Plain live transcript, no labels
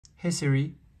Hey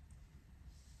Siri,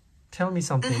 tell me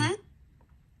something.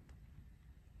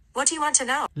 What do you want to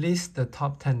know? List the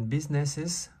top 10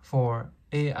 businesses for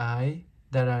AI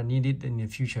that are needed in the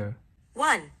future.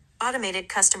 1. Automated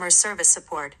customer service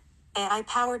support.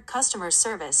 AI-powered customer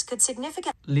service could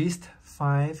significantly... List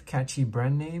 5 catchy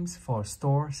brand names for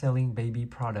store selling baby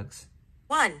products.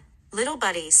 1. Little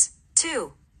Buddies.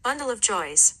 2. Bundle of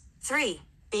Joys. 3.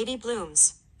 Baby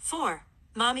Blooms. 4.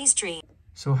 Mommy's Dream.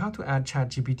 So how to add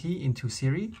ChatGPT into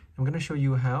Siri? I'm going to show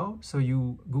you how. So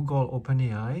you Google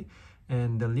OpenAI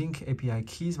and the link API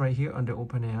keys right here under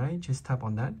OpenAI. Just tap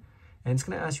on that. And it's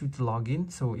going to ask you to log in.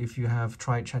 So if you have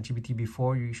tried ChatGPT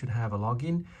before, you should have a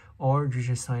login or you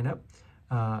just sign up.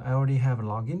 I already have a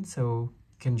login, so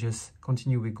you can just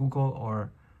continue with Google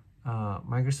or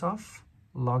Microsoft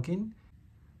login.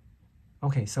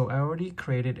 Okay, so I already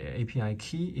created an API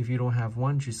key. If you don't have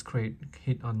one, just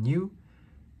hit on new.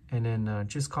 And then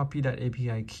just copy that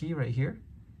API key right here.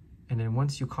 And then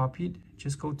once you copied,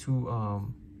 just go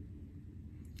to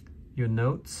your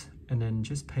notes and then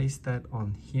just paste that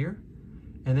on here.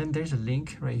 And then there's a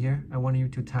link right here. I want you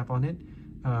to tap on it.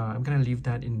 I'm gonna leave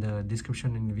that in the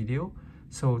description in the video.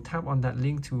 So tap on that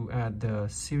link to add the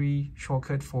Siri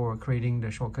shortcut for creating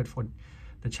the shortcut for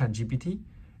the ChatGPT.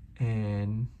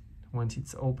 And once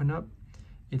it's open up,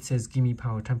 it says Gimme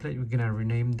Power Template. We're gonna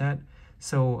rename that.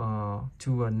 So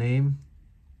to a name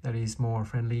that is more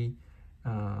friendly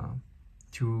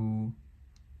to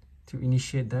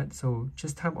initiate that. So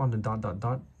just tap on the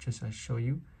dot, just I show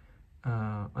you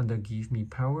under Give Me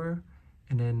Power.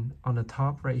 And then on the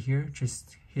top right here,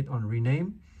 just hit on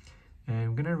rename. And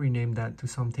I'm gonna rename that to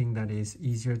something that is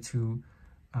easier to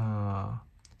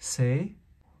say.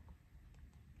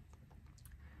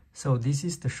 So this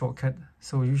is the shortcut.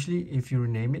 So usually if you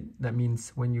rename it, that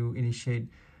means when you initiate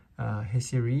Hey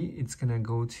Siri, it's gonna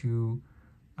go to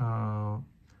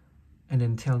and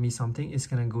then tell me something. It's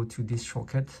gonna go to this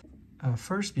shortcut.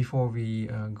 First, before we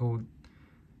go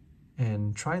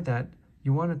and try that,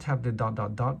 you want to tap the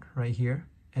dot right here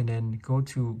and then go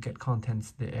to get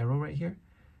contents, the arrow right here.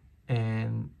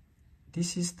 And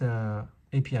this is the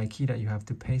API key that you have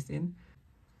to paste in,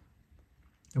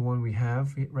 the one we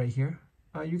have right here.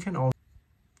 You can also,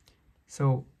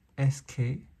 so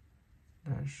sk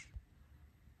dash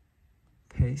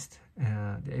paste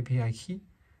the API key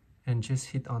and just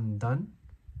hit on done.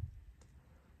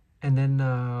 And then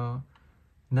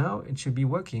now it should be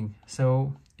working.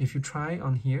 So if you try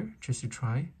on here, just to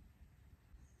try,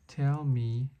 tell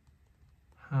me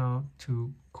how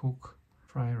to cook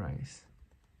fried rice.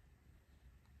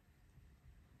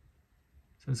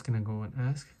 So it's gonna go and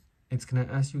ask. It's gonna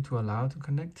ask you to allow to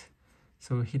connect.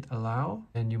 So hit allow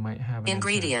and you might have an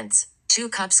ingredients. answer. 2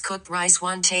 cups cooked rice,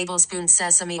 1 tablespoon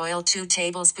sesame oil, 2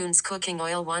 tablespoons cooking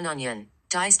oil, 1 onion,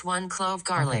 diced 1 clove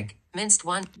garlic, minced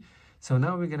 1. So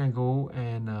now we're gonna go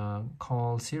and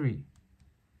call Siri.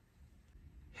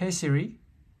 Hey Siri,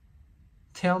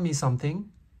 tell me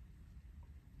something.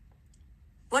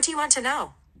 What do you want to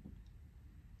know?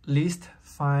 List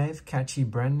 5 catchy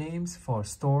brand names for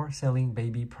store selling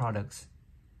baby products.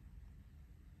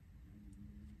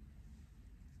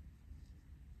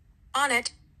 On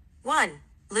it. 1.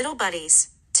 Little Buddies.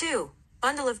 2.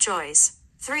 Bundle of Joys.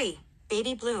 3.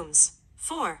 Baby Blooms.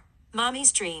 4.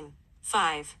 Mommy's Dream.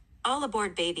 5. All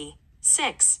Aboard Baby.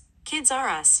 6. Kids Are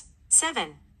Us.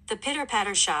 7. The Pitter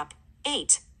Patter Shop.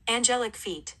 8. Angelic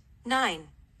Feet. 9.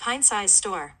 Pint Size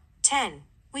Store. 10.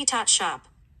 We Tot Shop.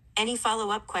 Any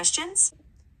follow-up questions?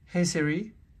 Hey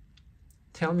Siri,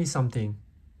 tell me something.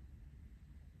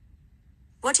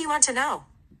 What do you want to know?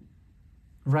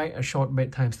 Write a short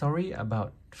bedtime story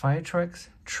about fire trucks,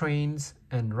 trains,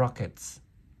 and rockets.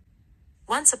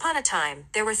 Once upon a time,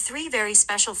 there were 3 very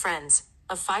special friends,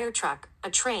 a fire truck,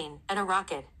 a train, and a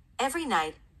rocket. Every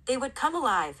night, they would come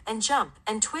alive and jump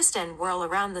and twist and whirl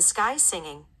around the sky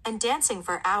singing and dancing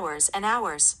for hours and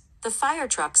hours. The fire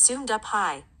truck zoomed up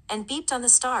high and beeped on the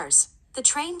stars. The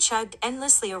train chugged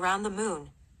endlessly around the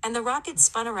moon, and the rocket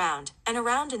spun around and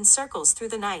around in circles through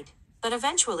the night. But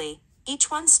eventually,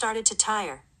 each one started to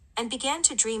tire and began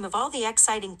to dream of all the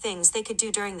exciting things they could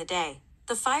do during the day.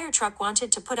 The fire truck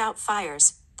wanted to put out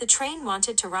fires, the train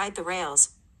wanted to ride the rails,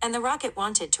 and the rocket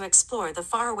wanted to explore the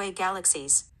faraway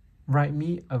galaxies. Write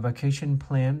me a vacation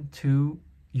plan to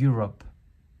Europe.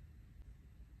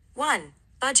 1.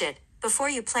 Budget. Before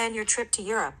you plan your trip to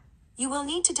Europe, you will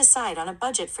need to decide on a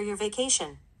budget for your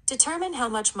vacation. Determine how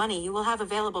much money you will have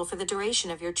available for the duration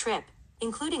of your trip,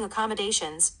 including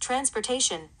accommodations,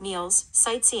 transportation, meals,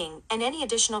 sightseeing, and any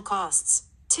additional costs.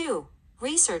 2.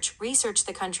 Research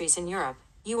the countries in Europe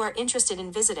you are interested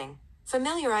in visiting.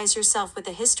 Familiarize yourself with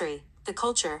the history, the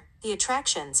culture, the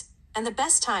attractions, and the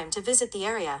best time to visit the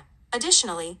area.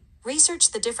 Additionally,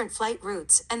 research the different flight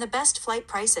routes and the best flight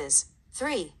prices.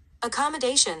 3.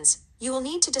 Accommodations. You will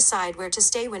need to decide where to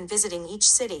stay when visiting each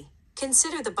city.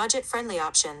 Consider the budget-friendly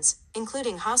options,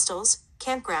 including hostels,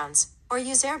 campgrounds, or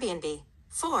use Airbnb.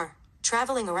 4.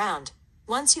 Traveling around.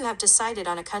 Once you have decided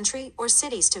on a country or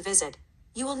cities to visit,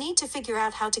 you will need to figure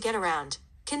out how to get around.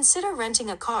 Consider renting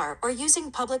a car or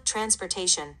using public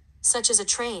transportation, such as a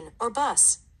train or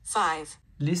bus. 5.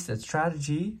 List a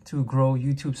strategy to grow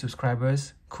YouTube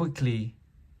subscribers quickly.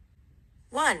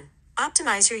 1.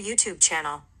 Optimize your YouTube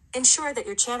channel. Ensure that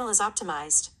your channel is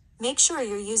optimized. Make sure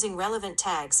you're using relevant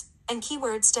tags and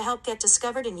keywords to help get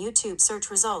discovered in YouTube search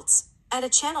results. Add a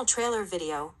channel trailer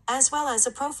video, as well as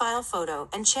a profile photo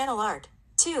and channel art.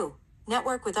 2.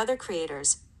 Network with other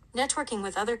creators. Networking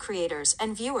with other creators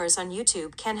and viewers on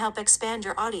YouTube can help expand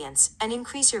your audience and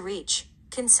increase your reach.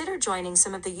 Consider joining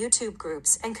some of the YouTube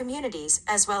groups and communities,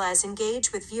 as well as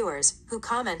engage with viewers who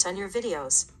comment on your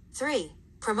videos. 3.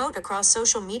 Promote across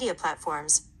social media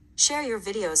platforms. Share your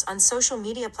videos on social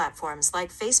media platforms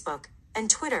like Facebook and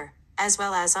Twitter, as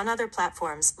well as on other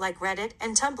platforms like Reddit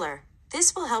and Tumblr.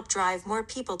 This will help drive more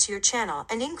people to your channel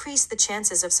and increase the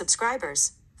chances of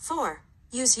subscribers. 4.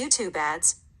 Use YouTube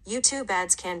ads. YouTube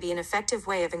ads can be an effective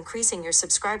way of increasing your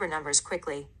subscriber numbers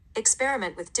quickly.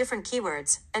 Experiment with different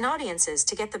keywords and audiences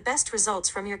to get the best results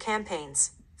from your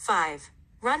campaigns. 5.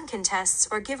 Run contests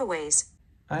or giveaways.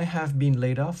 I have been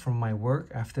laid off from my work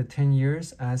after 10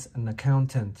 years as an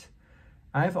accountant.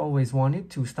 I've always wanted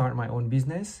to start my own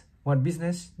business. What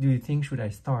business do you think should I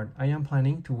start? I am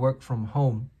planning to work from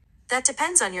home. That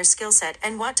depends on your skill set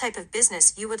and what type of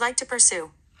business you would like to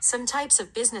pursue. Some types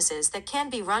of businesses that can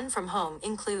be run from home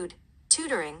include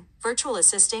tutoring, virtual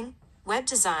assisting, web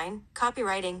design,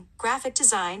 copywriting, graphic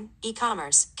design,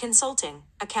 e-commerce, consulting,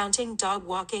 accounting, dog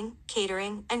walking,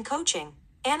 catering, and coaching.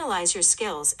 Analyze your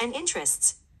skills and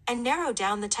interests, and narrow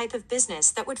down the type of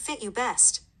business that would fit you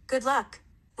best. Good luck!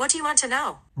 What do you want to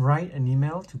know? Write an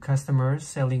email to customers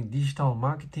selling digital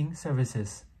marketing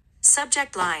services.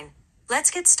 Subject line.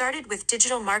 Let's get started with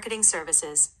digital marketing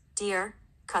services. Dear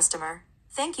customer,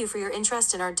 thank you for your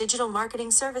interest in our digital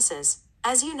marketing services.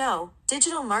 As you know,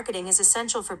 digital marketing is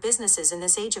essential for businesses in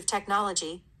this age of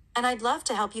technology, and I'd love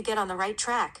to help you get on the right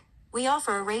track. We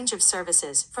offer a range of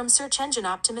services, from search engine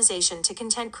optimization to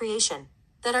content creation,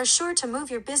 that are sure to move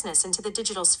your business into the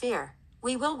digital sphere.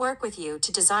 We will work with you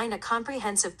to design a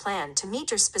comprehensive plan to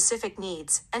meet your specific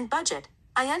needs and budget.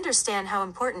 I understand how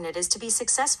important it is to be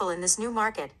successful in this new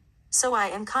market, so I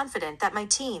am confident that my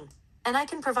team and I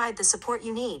can provide the support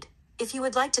you need. If you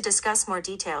would like to discuss more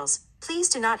details, please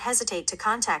do not hesitate to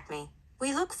contact me.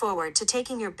 We look forward to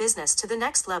taking your business to the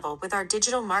next level with our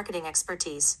digital marketing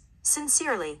expertise.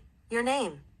 Sincerely, your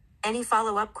name. Any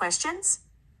follow-up questions?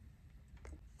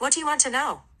 What do you want to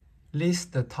know?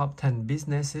 List the top 10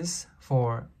 businesses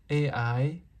for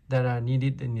AI that are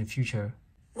needed in the future.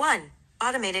 1.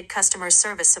 Automated customer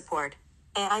service support.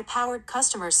 AI-powered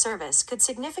customer service could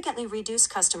significantly reduce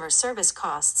customer service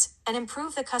costs and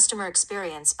improve the customer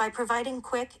experience by providing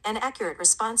quick and accurate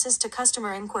responses to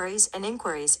customer inquiries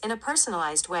in a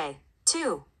personalized way.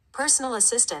 2. Personal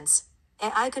assistance.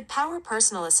 AI could power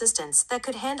personal assistants that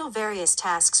could handle various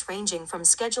tasks ranging from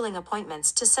scheduling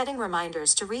appointments to setting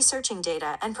reminders to researching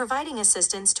data and providing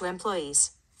assistance to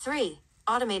employees. 3.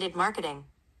 Automated marketing.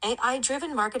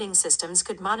 AI-driven marketing systems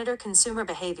could monitor consumer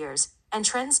behaviors and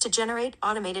trends to generate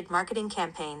automated marketing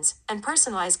campaigns and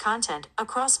personalize content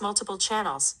across multiple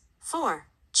channels. 4.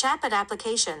 Chatbot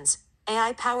applications.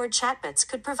 AI-powered chatbots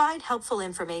could provide helpful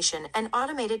information and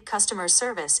automated customer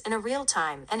service in a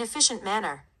real-time and efficient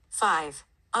manner. 5.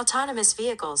 Autonomous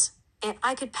vehicles.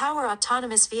 AI could power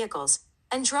autonomous vehicles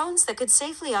and drones that could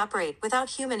safely operate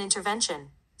without human intervention.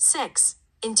 6.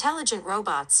 Intelligent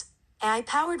robots.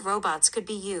 AI-powered robots could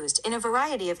be used in a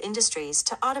variety of industries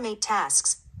to automate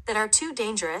tasks that are too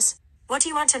dangerous. What do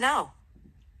you want to know?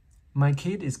 My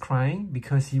kid is crying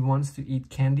because he wants to eat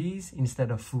candies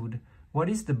instead of food. What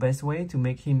is the best way to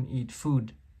make him eat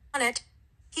food? On it.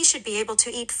 He should be able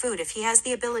to eat food if he has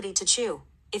the ability to chew.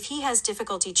 If he has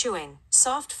difficulty chewing,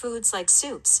 soft foods like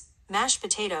soups, mashed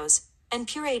potatoes, and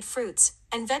pureed fruits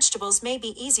and vegetables may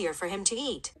be easier for him to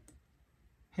eat.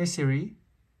 Hey Siri,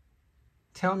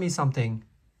 tell me something.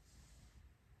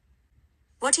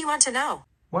 What do you want to know?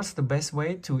 What's the best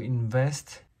way to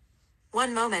invest?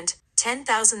 One moment.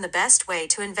 10,000. The best way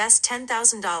to invest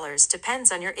 $10,000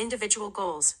 depends on your individual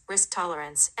goals, risk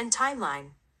tolerance, and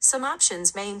timeline. Some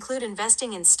options may include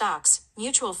investing in stocks,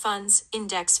 mutual funds,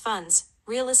 index funds,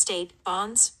 real estate,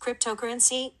 bonds,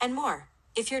 cryptocurrency, and more.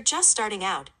 If you're just starting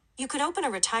out, you could open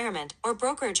a retirement or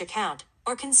brokerage account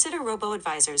or consider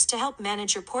robo-advisors to help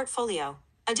manage your portfolio.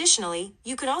 Additionally,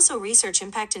 you could also research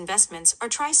impact investments or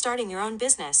try starting your own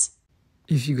business.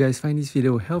 If you guys find this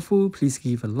video helpful, please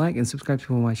give a like and subscribe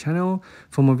to my channel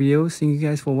for more videos. Thank you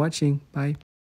guys for watching. Bye.